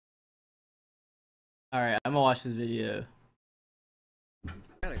Alright, I'm gonna watch this video. I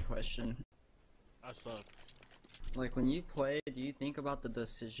got a question. I suck. Like, when you play, do you think about the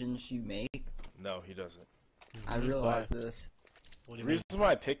decisions you make? No, he doesn't. I realize this. The reason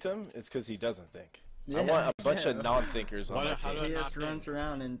why I picked him is because he doesn't think. I want a bunch of non-thinkers on my team. He just runs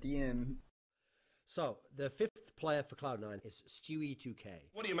around and DM. So, the fifth player for Cloud9 is Stewie2k.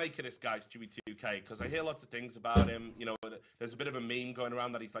 What do you make of this guy, Stewie2k? Because I hear lots of things about him. You know, there's a bit of a meme going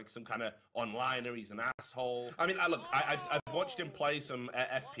around that he's like some kind of onliner, he's an asshole. I mean, I've watched him play some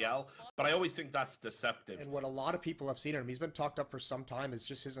FPL, but I always think that's deceptive. And what a lot of people have seen in him, he's been talked up for some time, is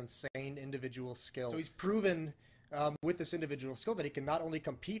just his insane individual skill. So he's proven with this individual skill that he can not only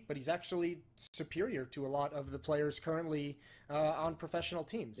compete, but he's actually superior to a lot of the players currently on professional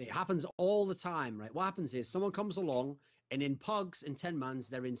teams. It happens all the time, right? What happens is someone comes along and in pugs and 10-mans,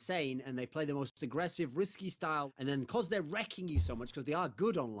 they're insane and they play the most aggressive, risky style. And then because they're wrecking you so much, because they are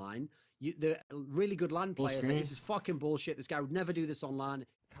good online, they're really good LAN players. Like, this is fucking bullshit. This guy would never do this online.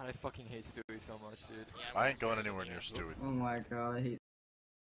 God, I fucking hate Stewie so much, dude. Yeah, I ain't going anywhere near Stewie. Oh my god, I hate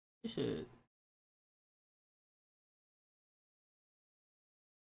Shit. Dude.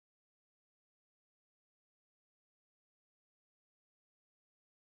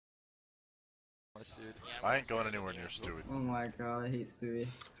 Yeah, I ain't going anywhere near Stewie. Oh my god, I hate Stewie.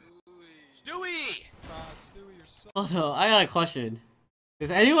 Stewie! God, Stewie, you're so... Oh no, I got a question.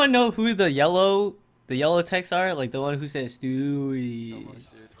 Does anyone know who the yellow texts are? Like the one who says Stewie.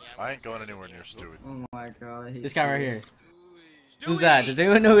 I ain't going anywhere near Stewie. Oh my god, I hate This guy right here. Stewie! Who's that? Does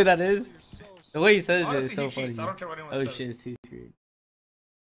anyone know who that is? The way he says Honestly, it is so he funny. cheats. I don't care what anyone Oh says. shit, it's too screwed.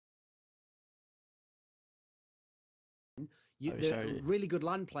 They're really good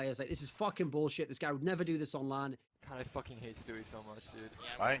LAN players. Like, this is fucking bullshit. This guy would never do this online. God, I fucking hate Stewie so much, dude.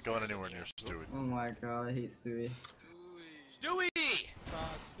 Yeah, I ain't going anywhere near Stewie. Oh my god, I hate Stewie. Stewie!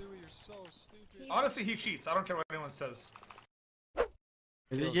 God, Stewie, you're so stupid. Honestly, he cheats. I don't care what anyone says.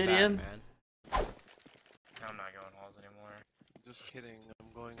 Is it JDM? I'm not going halls anymore. Just kidding.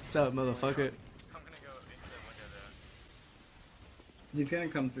 I'm going. What's up, motherfucker? I'm gonna go into like a... He's gonna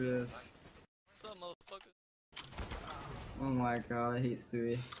come through this. What's up, motherfucker? Oh my god, I hate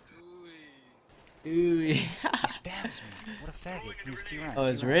Stewie. Ooh, yeah. He spams me. What a faggot. He's T-rank. Oh,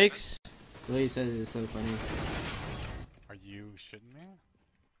 it's Ricks? The way he says it is so funny. Are you shitting me?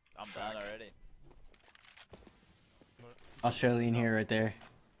 I'm bad already. Australian here, right there.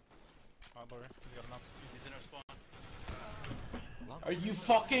 He's in our spawn. Are you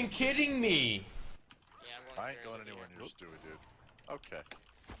fucking kidding me? I ain't going anywhere near Stewie, dude. Okay.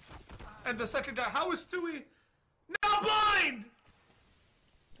 And the second guy, how is Stewie now blind?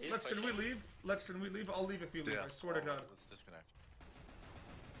 Lexton, we leave? Lexton, we leave? I'll leave if you leave, I swear to god. Let's disconnect.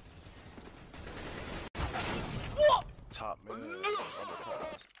 Top mid.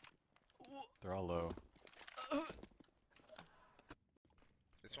 They're all low.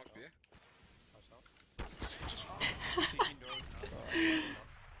 They smoked beer?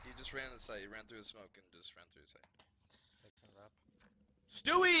 He just ran inside. He ran through the smoke and just ran through his side.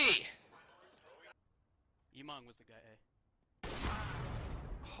 Stewie! Emong was the guy A.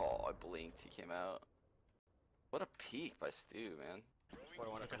 Oh, I blinked. He came out. What a peek by Stu, man. What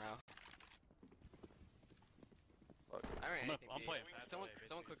I want to now. Look. I'm playing. Someone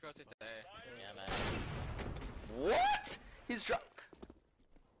quick rotate to A. Yeah, man. What? He's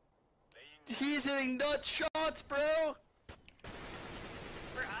He's hitting nut shots, bro!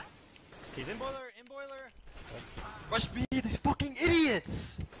 He's in boiler, Rush B, these fucking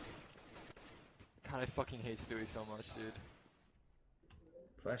idiots! God, I fucking hate Stewie so much, dude.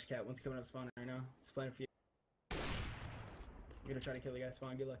 Flash cat, one's coming up spawn right now. It's playing for you. I'm gonna try to kill the guy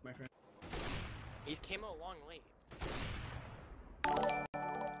spawn. Good luck, my friend. He's came out long late.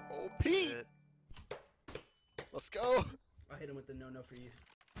 Oh, Pete! Let's go! I'll hit him with the no for you.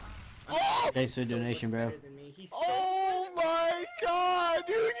 Oh! Thanks for the donation, bro. Oh my god,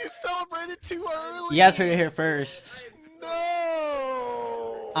 dude, you celebrated too early! You guys heard it here first.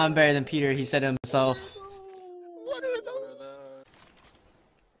 No! I'm better than Peter, he said it himself. What are those?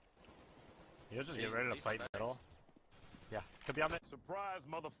 You'll just get ready to fight middle. Yeah, could be on it. Surprise,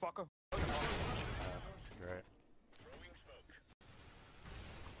 motherfucker! Great.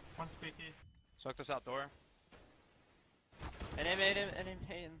 One speaky. Smoke this outdoor. And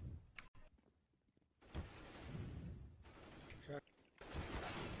him.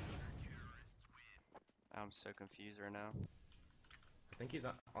 I'm so confused right now. I think he's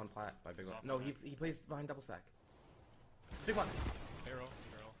on plat by big one. No, he plays behind double stack. Big ones. Barrel.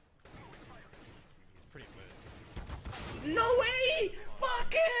 He's pretty good. No way!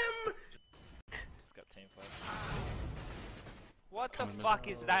 Fuck him! Just got team fight. What the fuck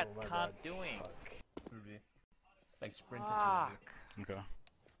is that cunt doing? Like sprinting. Okay.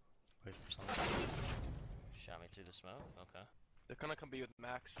 Wait for something. Shot me through the smoke. Okay. They're gonna come be with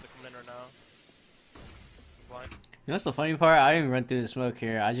Max. They're coming in right now. Blind. You know what's the funny part? I didn't even run through the smoke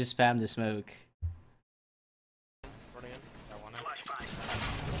here. I just spammed the smoke. Running in. Got one.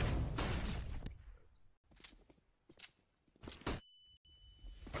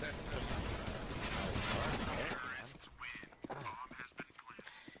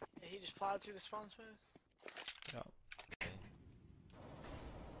 He just plowed through the spawn space. Yeah.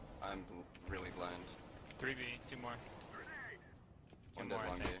 I'm really blind. 3v, 2 more. One dead,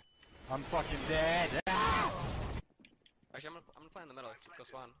 long day. I'm fucking dead. Ah! Actually, I'm gonna play in the middle. Go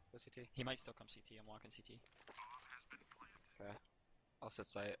spawn. Go CT. He might still come CT. I'm walking CT. Okay. I'll set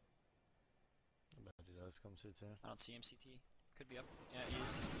sight. I bet he does come CT. I don't see him CT. Could be up. Yeah, he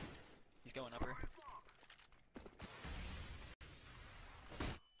is. He's going upper.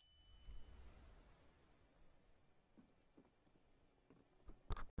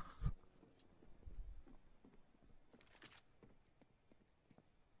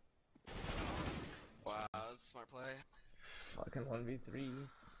 Wow, that was a smart play. Fucking 1v3.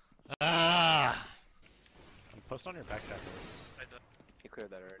 Ah! I'm post on your back jackers. He cleared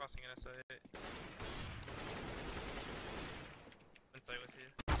that already. Crossing in SI. Inside with you.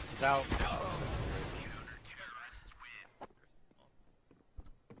 He's out.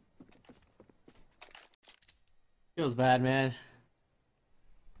 Feels bad, man.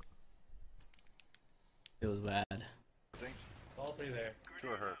 Feels bad. All three there. 2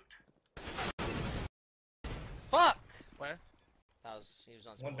 are hurt. Fuck! Where? That was, he was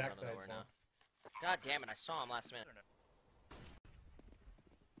on One small backside. nowhere now. God damn it, I saw him last minute.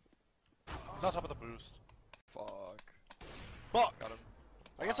 He's on top of the boost. Fuck. Fuck! Got him.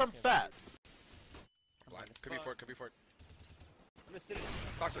 I guess I'm fat. Blind. Could be fort. Could be fort. I'm just sitting.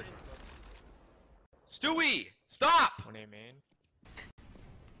 Toxic. Stewie! Stop! 1A main.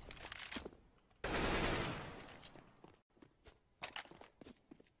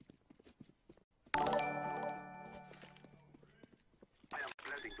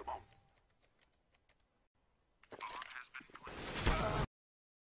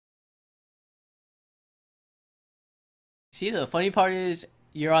 See, the funny part is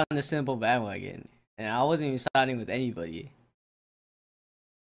you're on the simple bandwagon, and I wasn't even siding with anybody.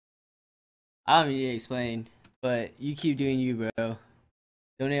 I don't need to explain, but you keep doing you, bro.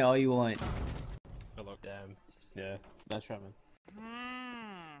 Donate all you want. Good luck. Damn. Yeah. That's right, man.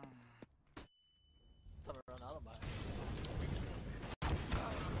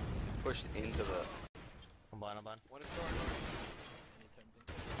 Pushed into the. I'm blind, I'm blind. One is door.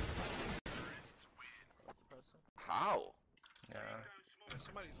 How? Yeah.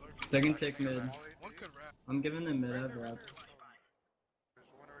 They can take mid. I'm giving them mid ab wrap.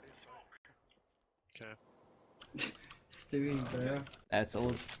 Okay. Stewie, bro. That's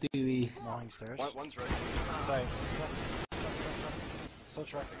old Stewie. Long stairs. One's right. Side. So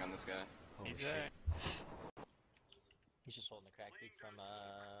tracking on this guy. He's shit. there. He's just holding the crack peek from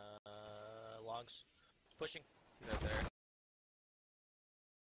logs. Pushing. He's right there.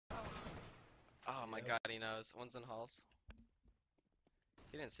 Oh my god, he knows. One's in halls.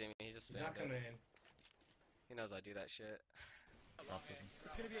 He didn't see me, he just He's not spammed coming it. in. He knows I do that shit.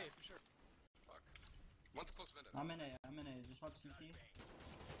 It's gonna be A for sure. Fuck. One's close window. I'm in A. Just watch CT.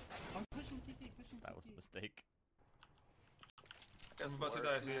 I'm pushing CT, pushing CT. That was a mistake. Guess about to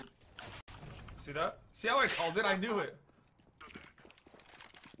die, see it. See that? See how I called it? I knew it.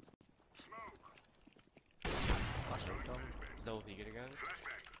 Is double peek it again?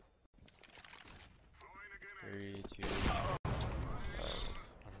 3, 2.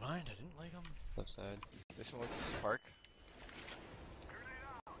 Never mind, I didn't like him. Left side. This one's Park.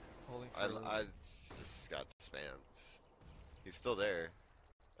 Holy I just got spammed. He's still there.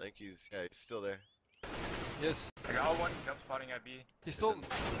 I think he's still there. Yes. I got one jump spotting at B. He's still. Isn't-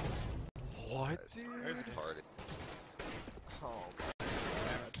 What, There's dude? party. Oh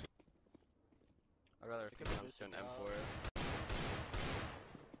god. I'd rather come to an M4.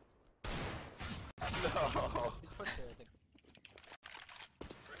 No. He's pushed there, I think.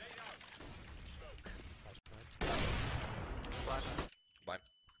 Flash. Blind.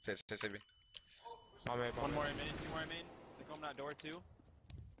 Save me. One more in main, 2 more in main. They come that door too.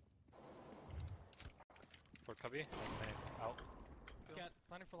 For Cubby. Out. Cat,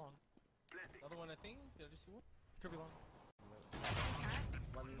 planning for long. Another one, I think. Did I just see one? Could be long.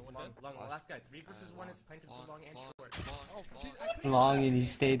 Long. Last guy. 3 versus 1 is planted for long and short. Oh, Long, and he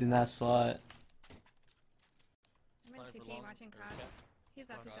stayed in that slot. I'm in CT watching cross. He's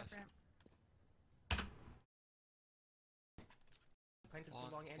up, he's up ramp. Planted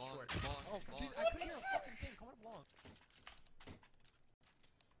Long, long and long, short. long, Oh, long. dude, I couldn't hear a fucking thing. Come up long.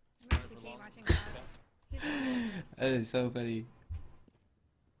 I'm gonna CT watching glass. That is so funny.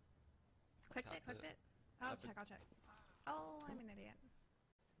 Clicked it. I'll check. Oh, I'm an idiot.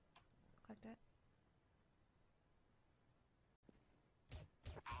 Clicked it.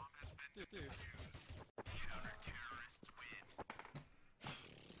 Dude.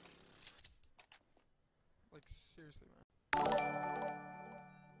 Like, seriously, man.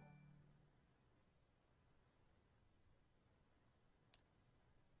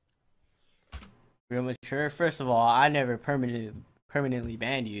 Real mature. First of all, I never permanently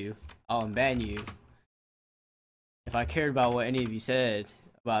banned you. I'll unban you. If I cared about what any of you said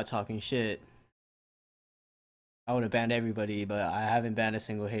about talking shit, I would have banned everybody, but I haven't banned a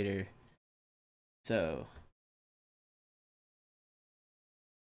single hater. So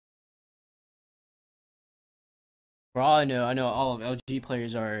for all I know all of LG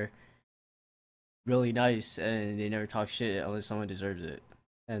players are really nice and they never talk shit unless someone deserves it.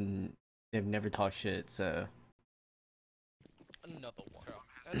 And they've never talked shit, so Another one.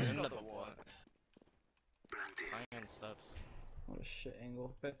 Another one. Iron steps. What a shit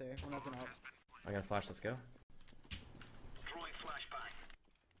angle. Both there. One has an out. I got a flash. Let's go. Throwing flashbang.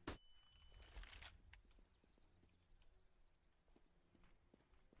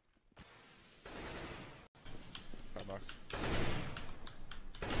 Box.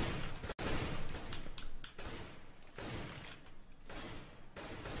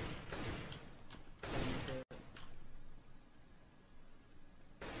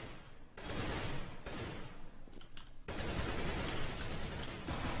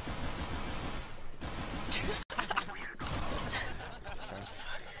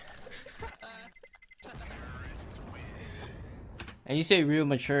 and you say real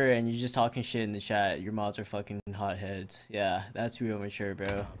mature and you're just talking shit in the chat. Your mods are fucking hotheads. Yeah, that's real mature,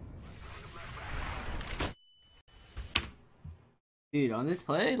 bro. Dude, on this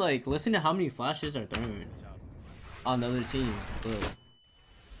play, like, listen to how many flashes are thrown on the other team. Look.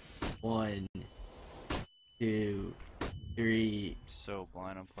 1, 2, 3. So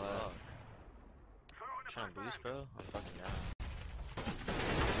blind on play. Trying to boost, bro? I'm fucking down.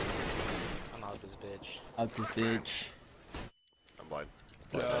 I'm out this bitch. Out this bitch. I'm blind.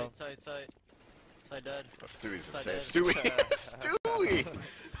 Side dead. Oh, Stewie's Side insane. dead. Stewie! Stewie!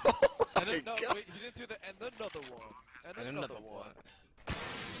 Oh my No, god. wait, he didn't do the and another one. And And another another one. one.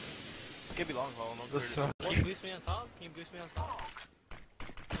 Give me long haul. Can you boost me on top? Can you boost me on top?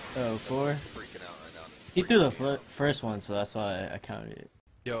 Oh, 4. Freaking out right now. He threw the first one, so that's why I counted it.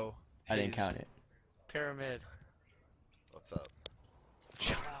 Yo. I didn't count it. Pyramid. What's up?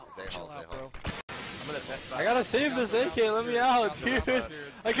 Chill out. Chill out, bro. I'm gonna best I gotta save this AK, let me out, dude!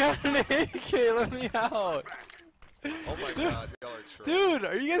 I got an AK, let me out! Oh my god, y'all are trolling. Dude,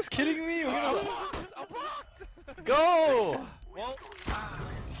 are you guys kidding me? We're gonna... Go! Well,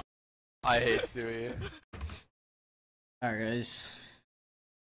 I hate Stewie. Alright, guys.